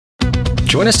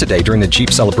Join us today during the Jeep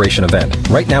Celebration event.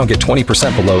 Right now, get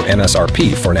 20% below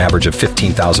MSRP for an average of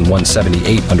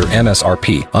 $15,178 under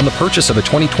MSRP on the purchase of a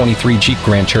 2023 Jeep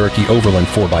Grand Cherokee Overland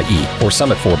 4xE or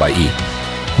Summit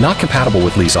 4xE. Not compatible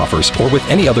with lease offers or with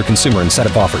any other consumer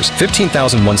incentive offers.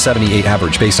 $15,178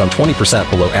 average based on 20%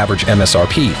 below average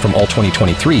MSRP from all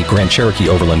 2023 Grand Cherokee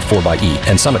Overland 4xE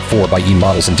and Summit 4xE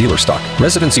models in dealer stock.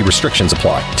 Residency restrictions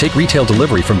apply. Take retail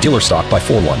delivery from dealer stock by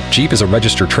 4/1. Jeep is a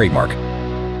registered trademark.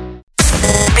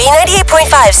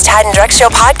 B98.5's Tad and Drex Show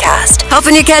podcast,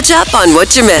 helping you catch up on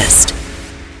what you missed.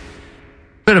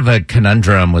 Bit of a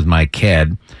conundrum with my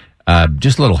kid.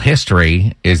 Just a little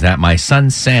history is that my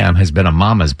son Sam has been a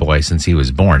mama's boy since he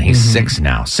was born. He's 6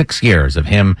 now, 6 years of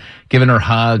him giving her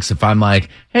hugs. If I'm like,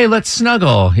 hey, let's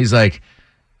snuggle, he's like,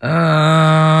 not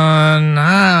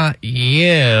you.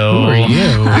 Who are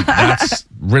you? That's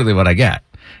really what I get.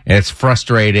 It's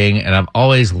frustrating, and I've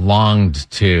always longed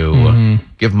to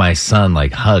give my son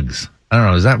like hugs. I don't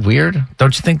know. Is that weird?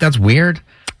 Don't you think that's weird?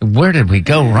 Where did we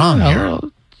go wrong here?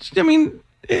 I mean,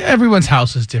 everyone's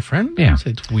house is different. Yeah.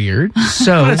 So it's weird.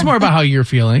 So But it's more about how you're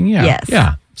feeling. Yeah. Yes.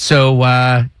 yeah.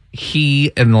 So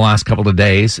he, in the last couple of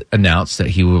days, announced that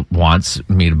he wants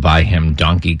me to buy him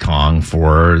Donkey Kong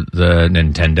for the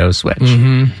Nintendo Switch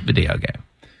video game.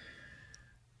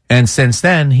 And since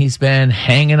then, he's been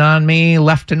hanging on me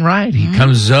left and right. He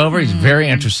comes over. He's very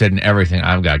interested in everything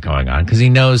I've got going on because he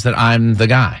knows that I'm the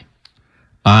guy.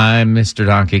 I'm Mr.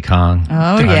 Donkey Kong.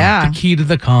 Oh, yeah. The key to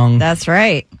the Kong. That's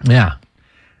right. Yeah.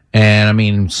 And I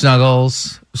mean,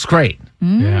 snuggles, it's great.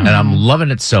 Yeah. And I'm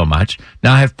loving it so much.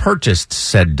 Now I have purchased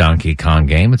said Donkey Kong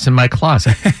game. It's in my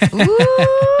closet.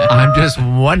 I'm just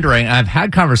wondering, I've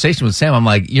had conversation with Sam. I'm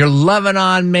like, you're loving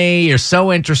on me. You're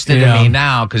so interested in me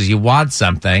now because you want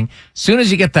something. As soon as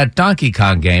you get that Donkey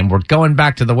Kong game, we're going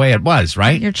back to the way it was,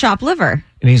 right? Your chopped liver.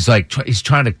 And he's like, he's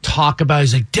trying to talk about it.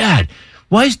 He's like, Dad,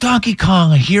 why is Donkey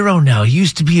Kong a hero now? He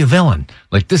used to be a villain.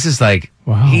 Like, this is like,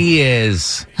 Wow. he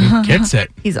is. He gets it.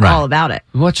 He's Right. all about it.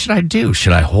 What should I do?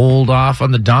 Should I hold off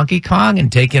on the Donkey Kong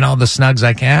and take in all the snugs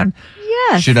I can?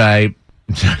 Yes. Should I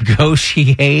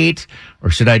negotiate?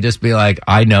 Or should I just be like,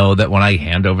 I know that when I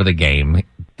hand over the game,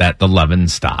 that the lovin'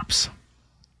 stops?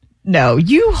 No,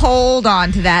 you hold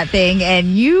on to that thing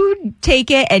and you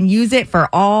take it and use it for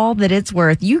all that it's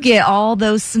worth. You get all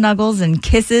those snuggles and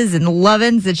kisses and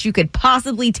lovin's that you could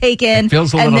possibly take in. It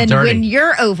feels a and little then dirty. when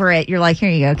you're over it, you're like, here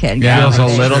you go, kid. Yeah, feels a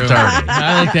little True. dirty.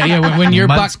 I like that. Yeah, when your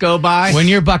Months go by. when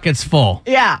your bucket's full.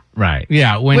 Yeah. Right.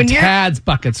 Yeah, when When your- Tad's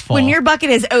bucket's full. When your bucket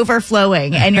is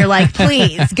overflowing and you're like,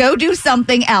 please go do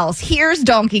something else. Here's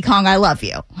Donkey Kong. I love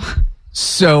you.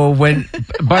 So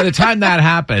by the time that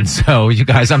happens, so you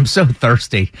guys, I'm so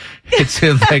thirsty. It's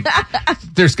like,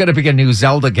 there's going to be a new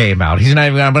Zelda game out.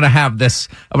 I'm going to have this,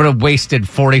 I'm going to wasted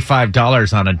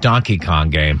 $45 on a Donkey Kong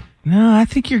game. No, I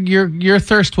think your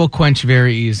thirst will quench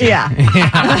very easy. Yeah.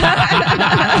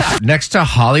 Next to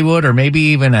Hollywood, or maybe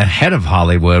even ahead of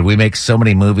Hollywood, we make so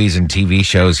many movies and TV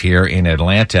shows here in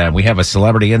Atlanta. And we have a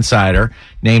celebrity insider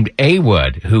named A.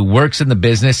 Wood, who works in the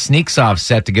business, sneaks off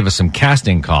set to give us some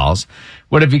casting calls.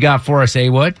 What have you got for us, A.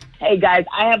 Wood? Hey, guys,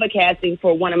 I have a casting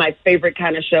for one of my favorite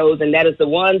kind of shows, and that is the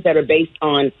ones that are based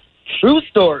on true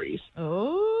stories.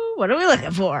 Oh, what are we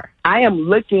looking for? I am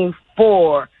looking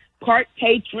for park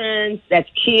patrons, that's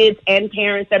kids and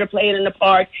parents that are playing in the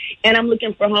park, and I'm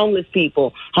looking for homeless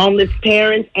people, homeless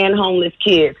parents and homeless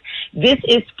kids. This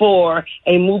is for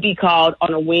a movie called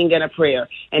On a Wing and a Prayer,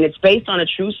 and it's based on a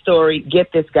true story.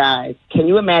 Get this, guys. Can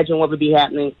you imagine what would be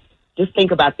happening? Just think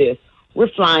about this. We're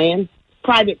flying,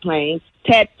 private plane,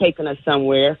 Tad's taking us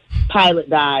somewhere, pilot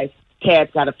dies,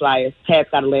 Tad's got to fly us, Tad's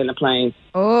got to land the plane.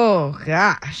 Oh,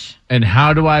 gosh. And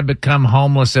how do I become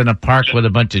homeless in a park with a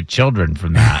bunch of children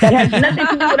from that? That has nothing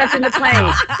to do with us in the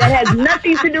plane. That has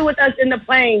nothing to do with us in the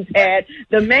plane, Tad.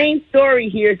 The main story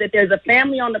here is that there's a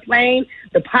family on the plane,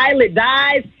 the pilot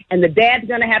dies, and the dad's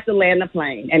going to have to land the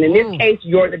plane. And in this case,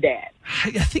 you're the dad.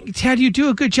 I think, Tad, you do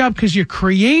a good job because you're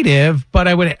creative, but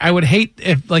I would hate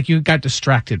if like you got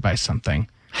distracted by something.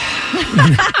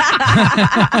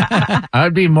 I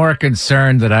would be more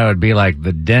concerned that I would be like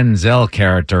the Denzel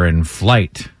character in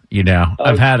Flight. You know,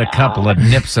 I've had a couple of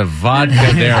nips of vodka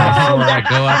there before I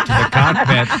go up to the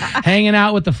cockpit. Hanging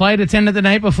out with the flight attendant the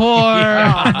night before.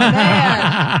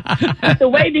 The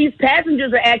way these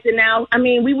passengers are acting now, I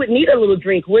mean, we would need a little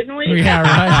drink, wouldn't we? Yeah,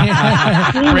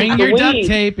 right. Bring your duct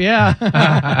tape,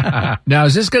 yeah. Now,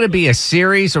 is this going to be a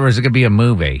series or is it going to be a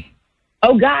movie?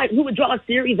 Oh, God, who would draw a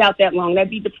series out that long? That'd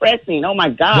be depressing. Oh, my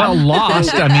God. Well,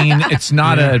 Lost, I mean, it's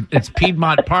not it's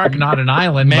Piedmont Park, not an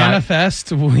island. Manifest,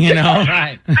 you know.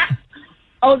 Right.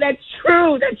 Oh, that's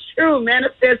true. That's true.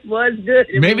 Manifest was good.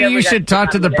 and we Maybe never you got should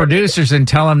talk to the that. producers and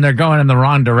tell them they're going in the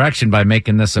wrong direction by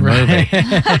making this a movie.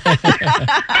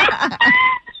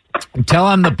 Tell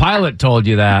them the pilot told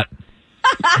you that.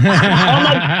 Oh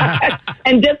my God.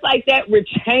 And just like that, we're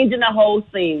changing the whole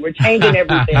scene. We're changing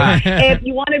everything. If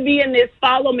you want to be in this,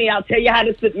 follow me. I'll tell you how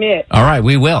to submit. All right,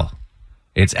 we will.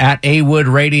 It's at A Wood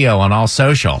Radio on all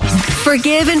social.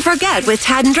 Forgive and forget with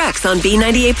Tad and Drex on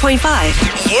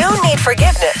B98.5. You need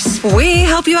forgiveness. We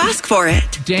help you ask for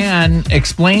it. Dan,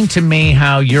 explain to me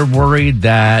how you're worried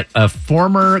that a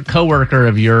former coworker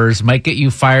of yours might get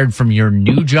you fired from your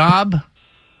new job.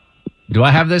 Do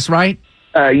I have this right?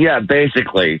 Yeah,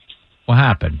 basically. What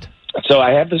happened? So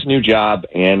I have this new job,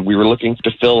 and we were looking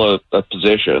to fill a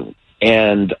position.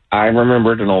 And I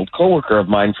remembered an old coworker of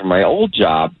mine from my old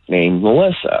job named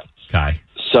Melissa. Okay.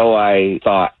 So I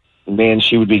thought, man,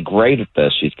 she would be great at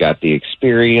this. She's got the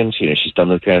experience. You know, she's done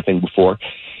this kind of thing before.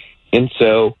 And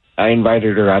so I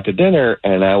invited her out to dinner,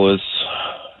 and I was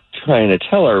trying to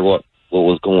tell her what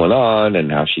was going on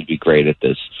and how she'd be great at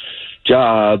this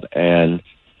job. And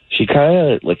she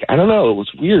kind of, like, I don't know, it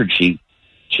was weird. She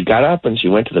got up and she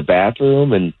went to the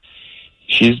bathroom, and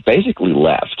she's basically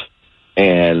left.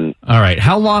 And all right,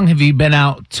 how long have you been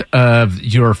out of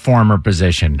your former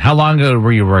position? How long ago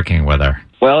were you working with her?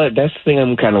 Well, that's the thing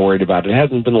I'm kind of worried about. It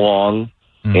hasn't been long,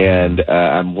 and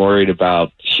I'm worried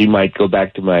about she might go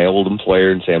back to my old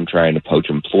employer and say I'm trying to poach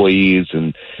employees,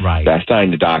 and Right. I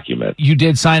signed a document. You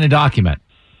did sign a document.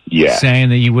 Yeah. Saying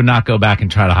that you would not go back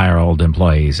and try to hire old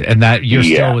employees, and that you're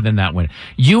still within that window.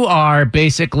 You are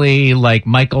basically like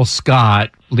Michael Scott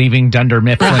leaving Dunder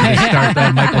Mifflin to start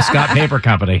the Michael Scott Paper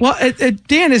Company. Well,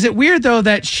 Dan, is it weird though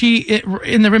that she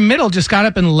in the middle just got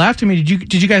up and left? I mean,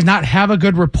 did you guys not have a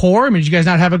good rapport? I mean, did you guys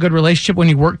not have a good relationship when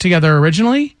you worked together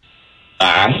originally?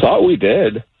 I thought we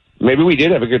did. Maybe we did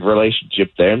have a good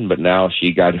relationship then, but now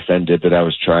she got offended that I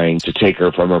was trying to take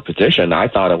her from her position. I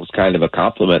thought it was kind of a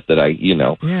compliment that I,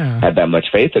 had that much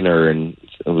faith in her, and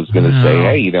I was going to say,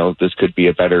 hey, this could be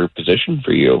a better position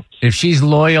for you. If she's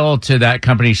loyal to that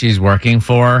company she's working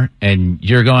for, and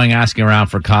you're going asking around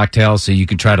for cocktails so you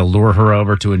can try to lure her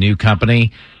over to a new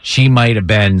company, she might have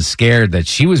been scared that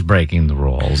she was breaking the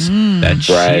rules, that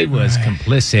she was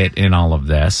complicit in all of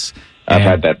this. I've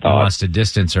had that thought. Wants to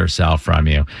distance herself from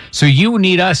you. So you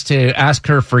need us to ask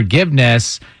her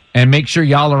forgiveness and make sure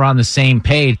y'all are on the same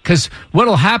page. Because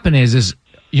what'll happen is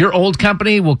your old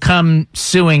company will come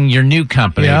suing your new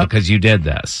company because you did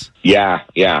this. Yeah.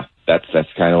 That's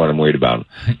kind of what I'm worried about.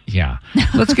 Yeah.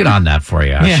 Let's get on that for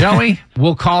you, shall we?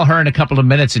 We'll call her in a couple of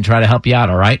minutes and try to help you out,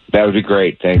 all right? That would be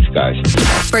great. Thanks, guys.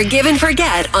 Forgive and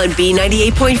forget on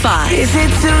B98.5. Is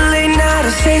it too late now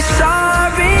to say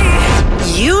sorry?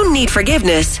 You need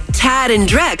forgiveness. Tad and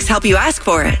Drex help you ask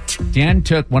for it. Dan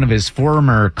took one of his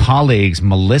former colleagues,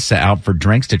 Melissa, out for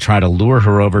drinks to try to lure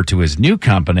her over to his new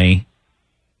company.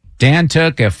 Dan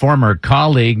took a former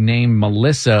colleague named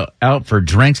Melissa out for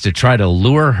drinks to try to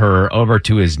lure her over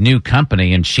to his new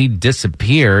company, and she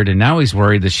disappeared. And now he's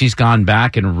worried that she's gone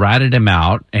back and ratted him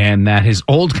out, and that his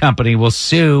old company will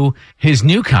sue his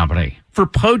new company for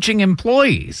poaching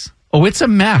employees. Oh, it's a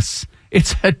mess.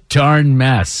 It's a darn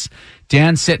mess.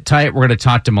 Dan, sit tight. We're going to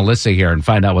talk to Melissa here and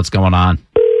find out what's going on.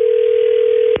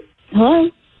 Hello?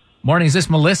 Morning. Is this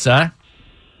Melissa?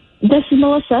 This is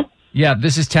Melissa. Yeah,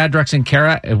 this is Tad, Drex, and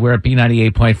Kara. We're at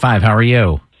B98.5. How are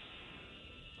you?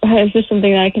 Is there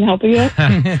something that I can help you with?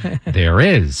 There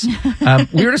is.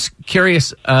 We were just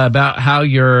curious about how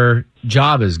your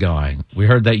job is going. We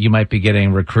heard that you might be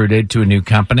getting recruited to a new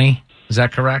company. Is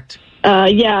that correct?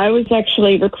 Yeah, I was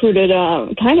actually recruited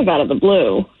kind of out of the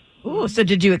blue. Ooh, so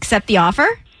did you accept the offer?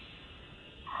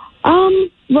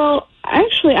 Well,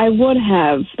 actually, I would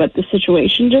have, but the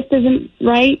situation just isn't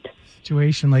right.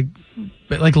 Situation like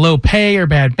low pay or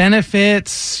bad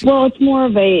benefits? Well, it's more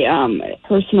of a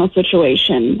personal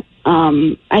situation.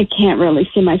 I can't really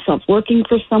see myself working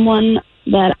for someone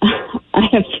that I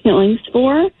have feelings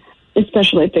for,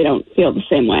 especially if they don't feel the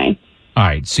same way. All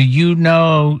right. So you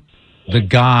know the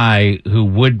guy who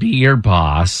would be your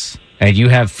boss, and you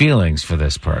have feelings for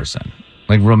this person,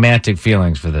 like romantic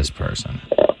feelings for this person.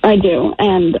 I do,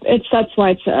 and that's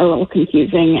why it's a little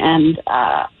confusing, and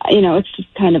it's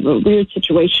just kind of a weird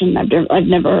situation. I've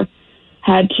never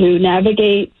had to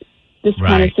navigate this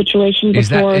kind of situation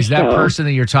before. Is that person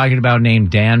that you're talking about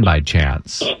named Dan by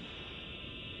chance?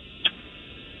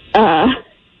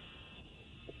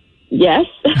 Yes.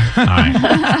 All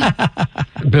right.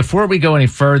 Before we go any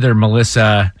further,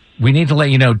 Melissa, we need to let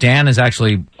you know Dan is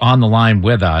actually on the line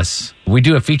with us. We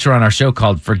do a feature on our show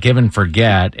called Forgive and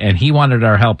Forget, and he wanted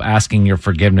our help asking your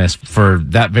forgiveness for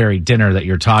that very dinner that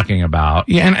you're talking about.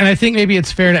 Yeah, and I think maybe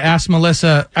it's fair to ask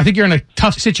Melissa, I think you're in a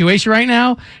tough situation right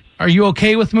now. Are you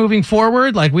okay with moving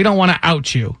forward? Like, we don't want to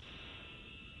out you.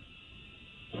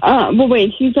 Well,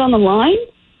 wait, he's on the line?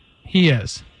 He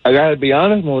is. I gotta be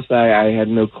honest, Melissa, I had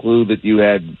no clue that you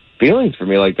had feelings for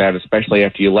me like that, especially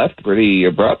after you left pretty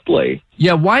abruptly.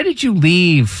 Yeah, why did you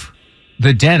leave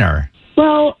the dinner?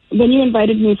 Well, when you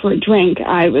invited me for a drink,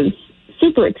 I was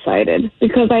super excited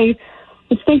because I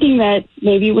was thinking that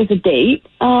maybe it was a date.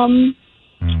 And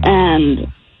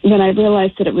when I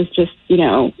realized that it was just,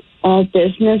 all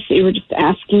business, you were just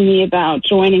asking me about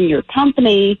joining your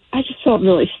company, I just felt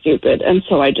really stupid. And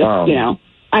so I just,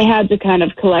 I had to kind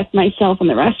of collect myself in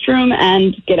the restroom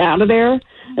and get out of there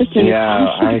as soon as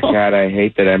possible. I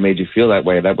hate that I made you feel that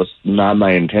way. That was not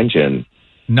my intention.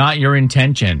 Not your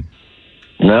intention.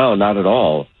 No, not at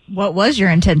all. What was your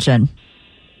intention?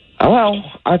 Well,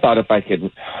 I thought if I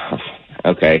could,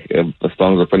 okay, as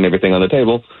long as we're putting everything on the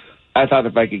table, I thought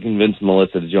if I could convince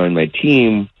Melissa to join my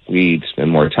team, we'd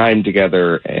spend more time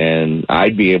together, and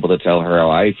I'd be able to tell her how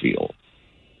I feel.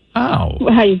 Oh.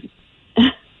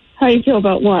 How you feel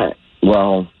about what?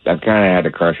 Well, I've kind of had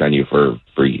a crush on you for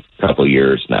a couple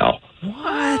years now. What?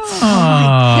 Oh,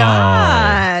 my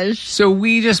gosh. So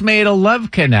we just made a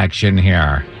love connection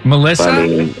here. Melissa? I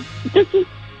mean, This is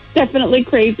definitely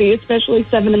crazy, especially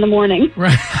 7 in the morning.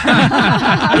 Right.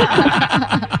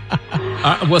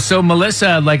 So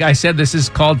Melissa, like I said, this is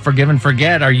called Forgive and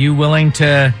Forget. Are you willing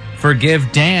to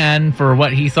forgive Dan for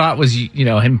what he thought was,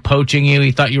 him poaching you?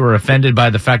 He thought you were offended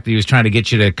by the fact that he was trying to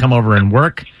get you to come over and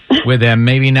work with him.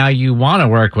 Maybe now you want to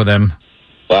work with him.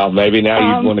 Well, maybe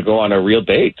now you want to go on a real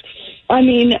date. I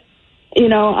mean,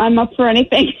 I'm up for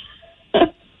anything.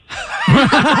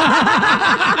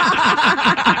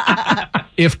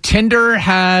 If Tinder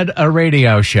had a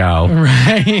radio show.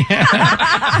 Right.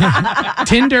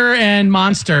 Tinder and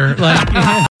Monster.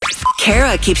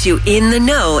 Kara keeps you in the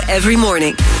know every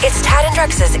morning. It's Tad and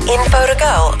Drex's Info to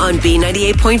Go on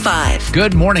B98.5.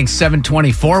 Good morning,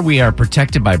 724. We are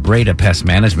protected by Breda Pest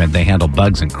Management. They handle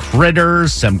bugs and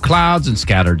critters, some clouds and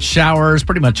scattered showers,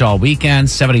 pretty much all weekend.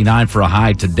 79 for a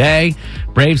high today.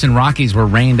 Braves and Rockies were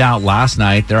rained out last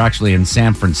night. They're actually in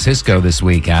San Francisco this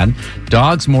weekend.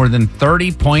 Dogs more than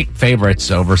 30-point favorites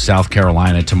over South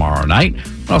Carolina tomorrow night.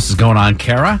 What else is going on,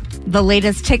 Kara? The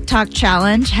latest TikTok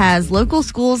challenge has local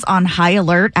schools on high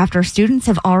alert after students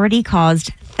have already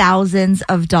caused thousands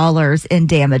of dollars in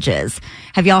damages.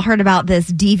 Have y'all heard about this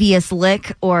devious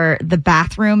lick or the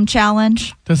bathroom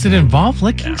challenge? Does it involve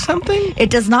licking something? It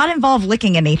does not involve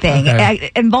licking anything. Okay.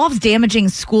 It involves damaging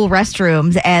school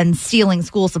restrooms and stealing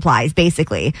school supplies,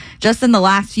 basically. Just in the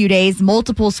last few days,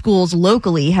 multiple schools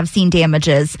locally have seen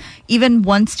damages. Even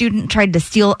one student tried to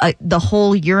steal the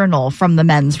whole urinal from the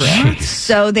men's room. Jeez.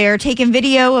 So they're taking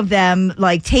video of them,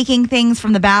 like, taking things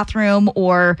from the bathroom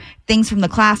or things from the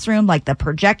classroom, like the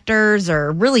projectors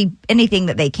or really anything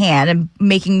that they can, and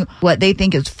making what they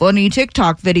think is funny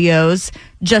TikTok videos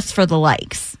just for the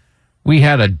likes. We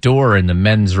had a door in the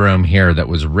men's room here that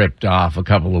was ripped off a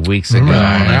couple of weeks ago. Right,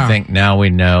 And yeah. I think now we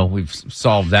know. We've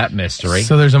solved that mystery.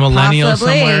 So there's a millennial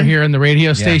Possibly. somewhere here in the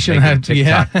radio station. making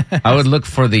that- TikTok. I would look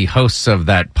for the hosts of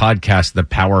that podcast, The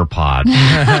Power Pod.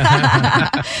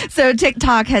 So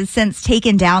TikTok has since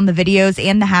taken down the videos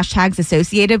and the hashtags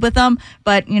associated with them.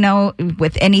 But,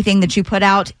 with anything that you put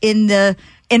out in the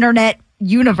internet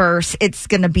universe, it's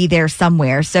going to be there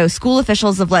somewhere. So school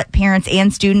officials have let parents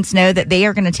and students know that they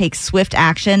are going to take swift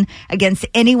action against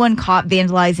anyone caught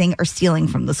vandalizing or stealing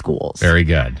from the schools. Very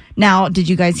good. Now, did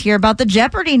you guys hear about the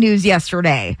Jeopardy news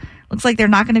yesterday? Looks like they're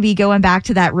not going to be going back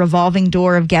to that revolving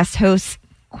door of guest hosts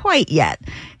quite yet.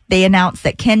 They announced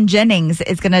that Ken Jennings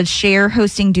is going to share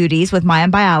hosting duties with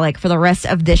Mayim Bialik for the rest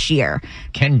of this year.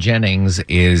 Ken Jennings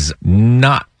is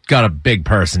not got a big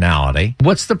personality.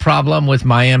 What's the problem with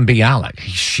Mayim Bialik?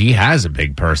 She has a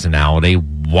big personality.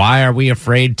 Why are we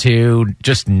afraid to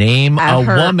just name Have a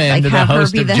her- woman like, to the have her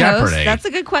host be of the Jeopardy? host? That's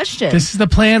a good question. This is the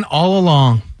plan all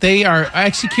along. They are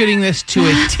executing this to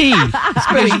a T. It's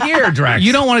been a year, Drex.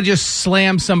 You don't want to just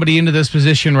slam somebody into this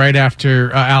position right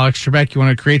after Alex Trebek. You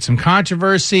want to create some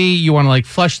controversy. You want to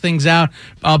flush things out.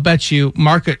 I'll bet you,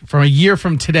 mark it from a year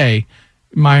from today,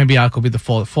 Mayim Bialik will be the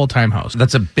full-time host.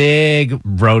 That's a big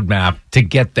roadmap to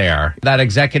get there. That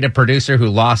executive producer who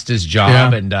lost his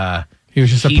job Yeah. and He was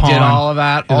just a he pawn. did all of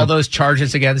that, all those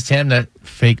charges against him that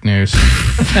Fake news. So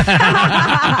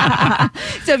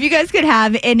if you guys could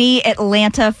have any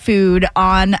Atlanta food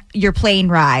on your plane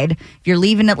ride, if you're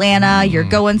leaving Atlanta, you're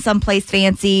going someplace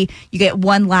fancy, you get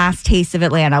one last taste of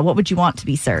Atlanta, what would you want to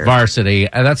be served? Varsity.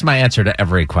 That's my answer to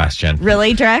every question.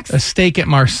 Really, Drex? A steak at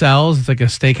Marcel's. It's like a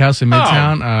steakhouse in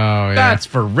Midtown. Oh, yeah. That's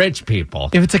for rich people.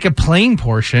 If it's like a plain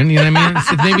portion, you know what I mean?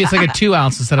 Maybe it's like a 2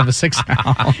 ounce instead of a 6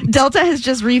 ounce. Delta has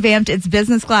just revamped its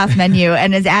business class menu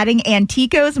and is adding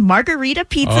Antico's Margarita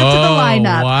Pizza to the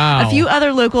lineup. Wow. A few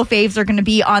other local faves are going to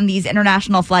be on these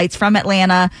international flights from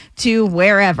Atlanta to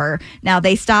wherever. Now,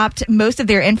 they stopped most of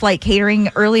their in-flight catering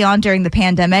early on during the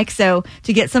pandemic. So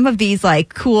to get some of these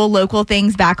like cool local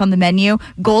things back on the menu,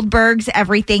 Goldberg's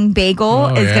Everything Bagel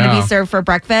is going to be served for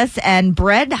breakfast, and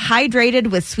bread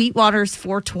hydrated with Sweetwater's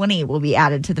 420 will be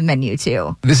added to the menu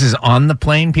too. This is on the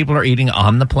plane? People are eating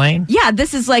on the plane? Yeah,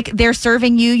 this is like they're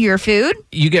serving you your food.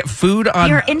 You get food on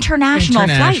your international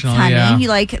flights, honey.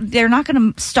 Yeah. They're not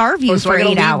going to starve you for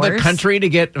 8 hours. The country to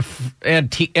get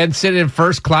and sit in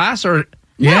first class, or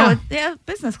no,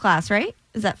 business class, right?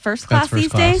 Is that first class That's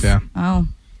these first class, days? yeah. Oh,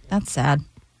 that's sad.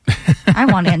 I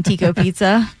want Antico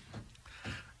pizza.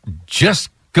 Just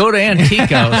go to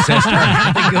Antico, sister.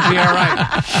 I think you'll be all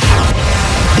right.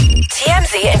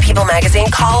 TMZ and People Magazine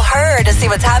call her to see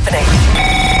what's happening.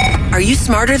 Are You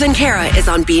Smarter Than Kara is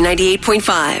on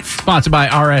B98.5. Sponsored by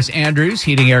R.S. Andrews,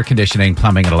 Heating, Air Conditioning,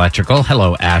 Plumbing, and Electrical.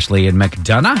 Hello, Ashley and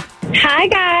McDonough. Hi,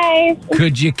 guys.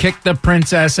 Could you kick the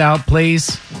princess out,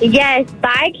 please? Yes.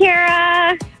 Bye,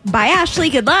 Kara. Bye, Ashley.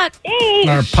 Good luck. Thanks.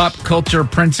 Our pop culture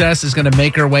princess is going to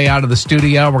make her way out of the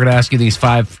studio. We're going to ask you these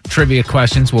 5 trivia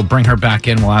questions. We'll bring her back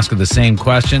in. We'll ask her the same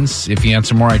questions. If you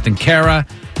answer more right than Kara,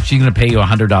 she's going to pay you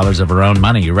 $100 of her own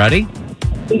money. You ready?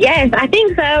 Yes, I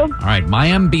think so. All right.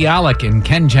 Mayim Bialik and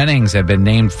Ken Jennings have been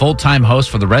named full-time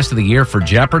hosts for the rest of the year for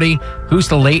Jeopardy. Who's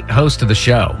the late host of the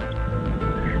show?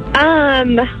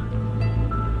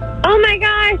 Oh my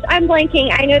gosh, I'm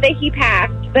blanking. I know that he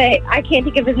passed, but I can't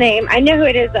think of his name. I know who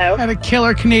it is, though. Had a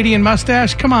killer Canadian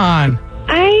mustache. Come on.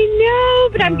 I know,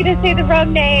 but I'm going to say the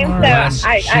wrong name, so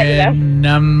I don't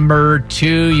know. Number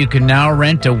 2, you can now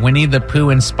rent a Winnie the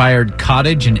Pooh-inspired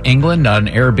cottage in England on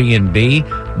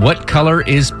Airbnb. What color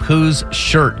is Pooh's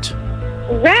shirt?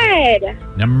 Red.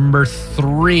 Number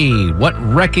 3, what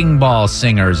Wrecking Ball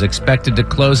singer is expected to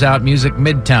close out Music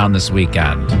Midtown this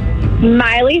weekend?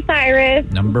 Miley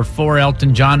Cyrus. Number 4,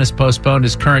 Elton John has postponed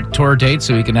his current tour date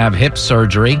so he can have hip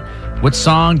surgery. What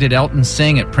song did Elton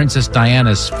sing at Princess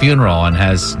Diana's funeral and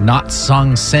has not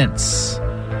sung since?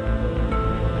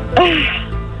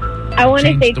 I want to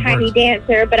Change say the Tiny words.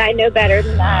 Dancer, but I know better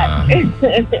than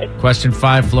that. Question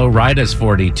 5, Flo Rida's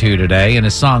 42 today. In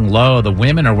his song Low, the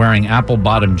women are wearing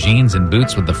apple-bottom jeans and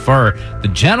boots with the fur. The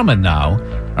gentlemen,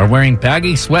 though, are wearing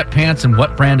baggy sweatpants and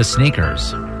what brand of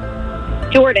sneakers?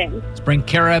 Jordan. Let's bring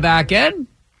Kara back in.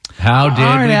 How did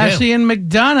All right, we do? Ashley and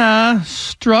McDonough,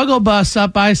 struggle bus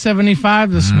up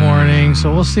I-75 this morning,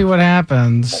 so we'll see what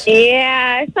happens.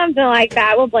 Yeah, something like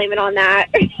that. We'll blame it on that.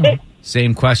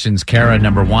 Same questions, Kara.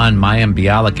 Number 1, Mayim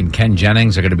Bialik and Ken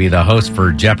Jennings are going to be the hosts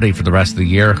for Jeopardy for the rest of the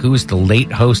year. Who's the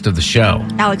late host of the show?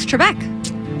 Alex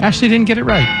Trebek. Ashley didn't get it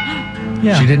right.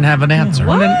 Yeah. She didn't have an answer.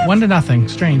 1-0.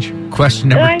 Strange. Question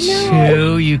number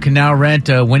 2, you can now rent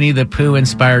a Winnie the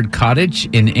Pooh-inspired cottage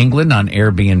in England on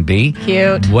Airbnb.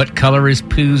 Cute. What color is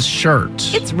Pooh's shirt?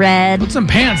 It's red. Put some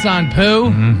pants on,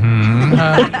 Pooh. Mm-hmm.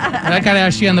 That got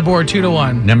Ashley on the board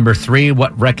 2-1. Number 3,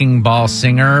 what Wrecking Ball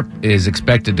singer is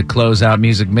expected to close out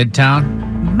Music Midtown?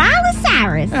 Miley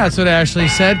Cyrus. That's what Ashley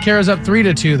said. Kara's up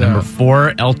 3-2, though. Number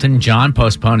 4, Elton John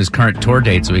postponed his current tour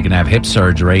date so he can have hip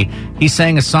surgery. He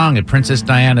sang a song at Princess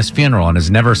Diana's funeral and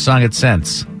has never sung it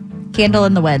since. Candle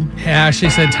in the Wind. Ashley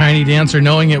said Tiny Dancer,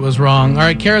 knowing it was wrong. All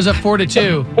right, Kara's up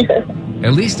 4-2.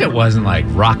 At least it wasn't like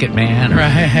Rocket Man.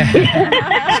 Right.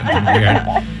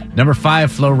 Weird. Number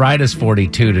 5, Flo Rida's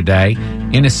 42 today.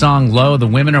 In his song Low, the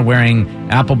women are wearing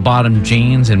apple-bottom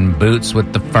jeans and boots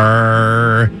with the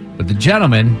fur. But the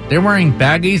gentlemen, they're wearing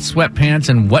baggy sweatpants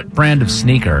and what brand of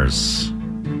sneakers?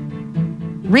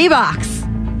 Reeboks.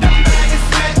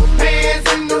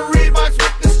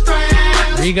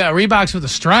 Reeboks with a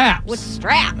strap. With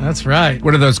strap. That's right.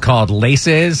 What are those called?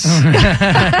 Laces? All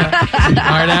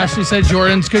right, Ashley said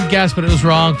Jordan's good guess, but it was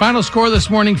wrong. Final score this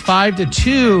morning,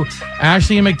 5-2.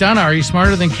 Ashley and McDonough, are you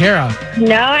smarter than Kara?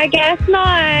 No, I guess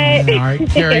not. All right,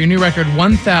 Kara, your new record,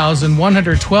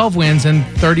 1,112 wins and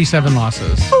 37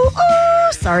 losses. Ooh,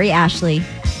 sorry, Ashley.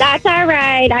 That's all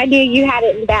right. I knew you had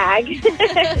it in the bag.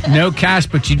 No cash,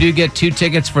 but you do get 2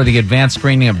 tickets for the advanced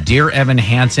screening of Dear Evan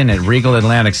Hansen at Regal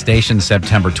Atlantic Station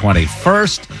September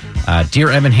 21st.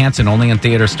 Dear Evan Hansen, only in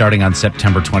theater starting on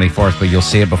September 24th, but you'll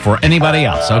see it before anybody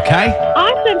else, okay?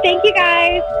 Awesome. Thank you,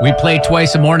 guys. We play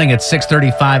twice a morning at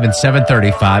 6:35 and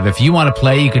 7:35. If you want to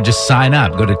play, you can just sign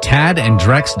up. Go to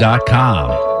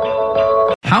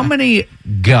tadandrex.com. How many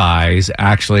guys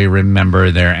actually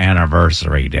remember their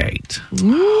anniversary date?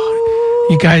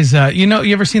 You guys,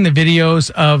 you ever seen the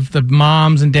videos of the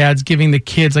moms and dads giving the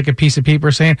kids like a piece of paper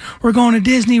saying, we're going to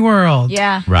Disney World?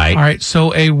 Yeah. Right. All right.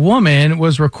 So a woman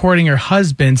was recording her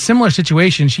husband, similar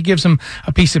situation. She gives him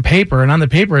a piece of paper, and on the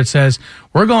paper it says,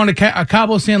 we're going to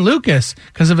Cabo San Lucas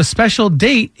because of a special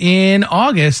date in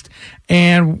August.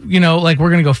 And, we're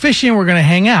going to go fishing. We're going to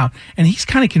hang out. And he's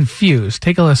kind of confused.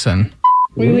 Take a listen.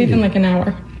 We leave in like an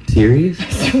hour. Serious? I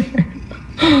swear.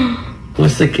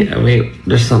 What's the wait,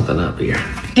 there's something up here.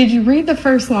 Did you read the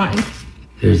first line?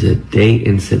 There's a date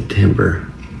in September.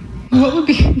 What would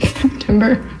be in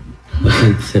September? What's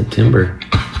in September?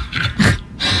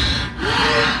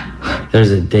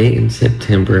 There's a date in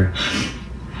September.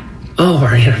 Oh,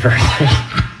 our anniversary.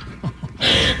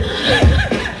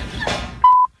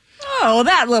 Oh,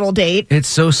 that little date. It's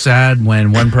so sad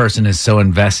when one person is so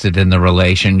invested in the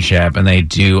relationship and they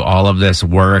do all of this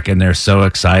work and they're so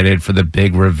excited for the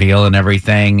big reveal and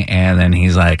everything. And then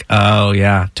he's like, oh,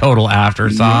 yeah, total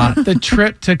afterthought. The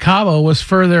trip to Cabo was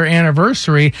for their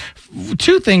anniversary.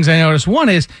 Two things I noticed. One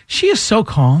is she is so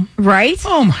calm. Right?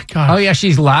 Oh, my God. Oh, yeah,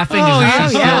 she's laughing and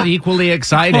she's still equally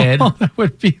excited. Oh, that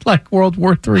would be like World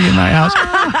War III in my house.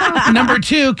 Number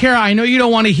two, Kara, I know you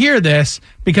don't want to hear this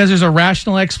because there's a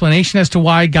rational explanation as to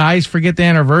why guys forget the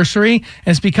anniversary. And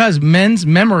it's because men's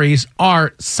memories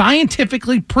are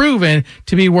scientifically proven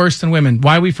to be worse than women.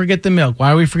 Why we forget the milk,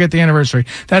 why we forget the anniversary.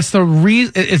 That's the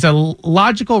reason. It's a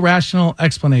logical, rational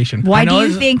explanation. Why do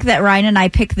you think that Ryan and I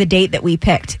picked the date that we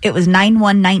picked? It was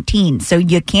 9/1/19, so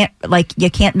you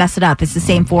can't mess it up. It's the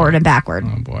same forward and backward.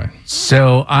 Oh boy.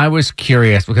 So I was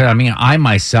curious because I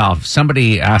myself,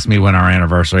 somebody asked me when our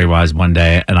anniversary was one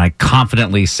day, and I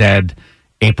confidently said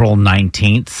April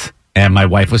 19th. And my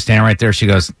wife was standing right there. She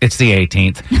goes, "It's the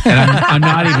 18th." And I'm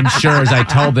not even sure. As I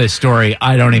told this story,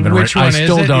 I don't even. Which one I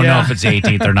still is it? don't know Yeah. if it's the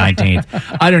 18th or 19th.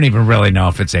 I don't even really know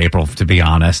if it's April, to be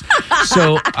honest.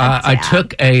 So I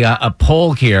took a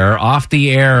poll here off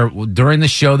the air during the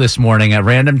show this morning at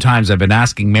random times. I've been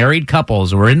asking married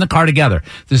couples who are in the car together.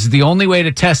 This is the only way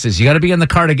to test this. You got to be in the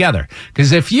car together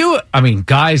because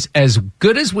guys, as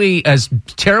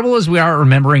terrible as we are at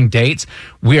remembering dates,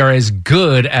 we are as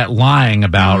good at lying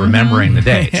about remembering the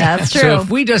dates. That's true. So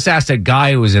if we just asked a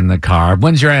guy who was in the car,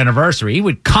 when's your anniversary? He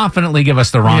would confidently give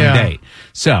us the wrong date.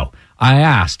 So I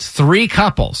asked 3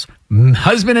 couples,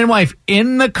 husband and wife,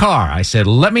 in the car. I said,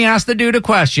 let me ask the dude a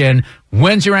question.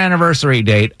 When's your anniversary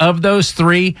date? Of those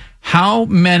 3, how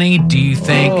many do you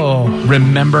think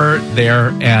remember their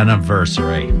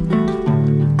anniversary?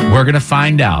 We're going to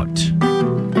find out.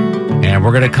 And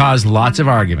we're going to cause lots of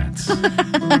arguments.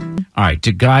 All right.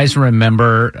 Do guys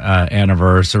remember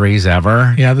anniversaries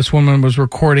ever? Yeah, this woman was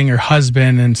recording her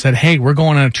husband and said, hey, we're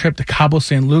going on a trip to Cabo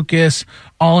San Lucas,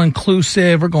 all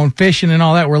inclusive. We're going fishing and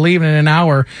all that. We're leaving in an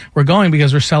hour. We're going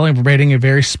because we're celebrating a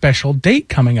very special date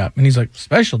coming up. And he's like,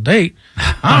 special date?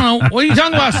 I don't know. What are you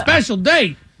talking about, special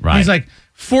date? Right. He's like,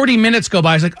 40 minutes go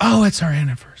by. He's like, oh, it's our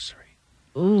anniversary.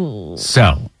 Ooh.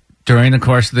 So during the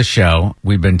course of the show,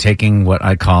 we've been taking what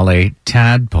I call a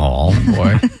tadpole.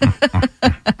 Boy.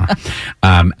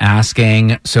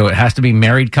 Asking, so it has to be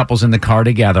married couples in the car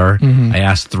together. I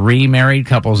asked 3 married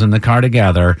couples in the car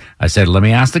together. I said, let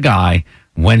me ask the guy,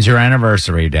 when's your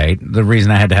anniversary date? The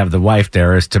reason I had to have the wife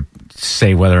there is to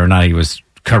say whether or not he was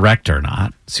correct or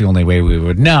not. It's the only way we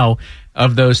would know.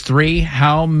 Of those 3,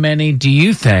 how many do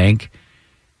you think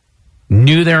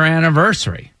knew their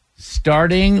anniversary?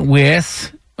 Starting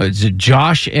with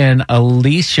Josh and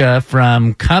Alicia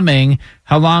from Cumming.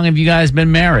 How long have you guys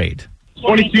been married?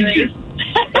 22 years.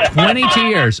 22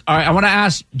 years. All right, I want to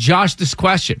ask Josh this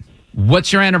question.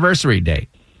 What's your anniversary date?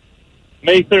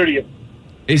 May 30th.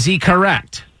 Is he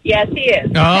correct? Yes, he is.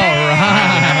 All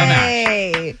right.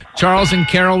 Hey. Charles and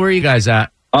Carol, where are you guys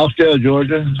at? Austell,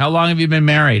 Georgia. How long have you been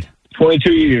married?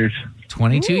 22 years.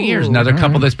 22 years. Another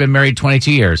couple that's been married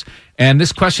 22 years. And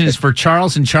this question is for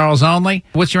Charles and Charles only.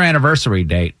 What's your anniversary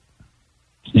date?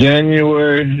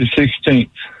 January the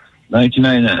 16th,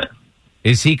 1999.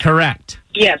 Is he correct?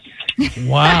 Yes.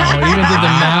 Wow. Even did the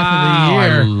math of the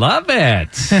year. I love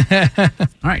it.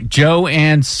 All right. Joe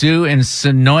and Sue in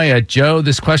Sonoya. Joe,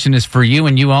 this question is for you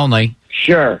and you only.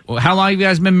 Sure. Well, how long have you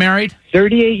guys been married?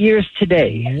 38 years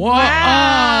today. Whoa.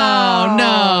 Oh,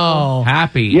 no.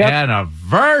 Happy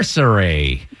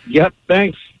anniversary. Yep,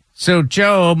 thanks. So,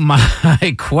 Joe,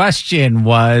 my question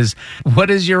was,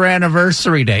 what is your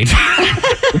anniversary date?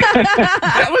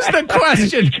 That was the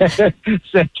question.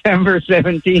 September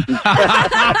 17th.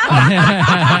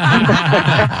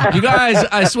 You guys,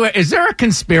 I swear, is there a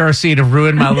conspiracy to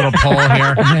ruin my little poll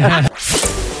here?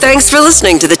 Thanks for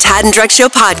listening to the Tad and Drex Show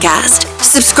podcast.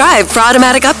 Subscribe for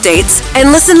automatic updates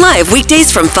and listen live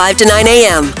weekdays from 5 to 9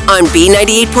 a.m. on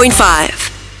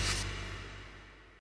B98.5.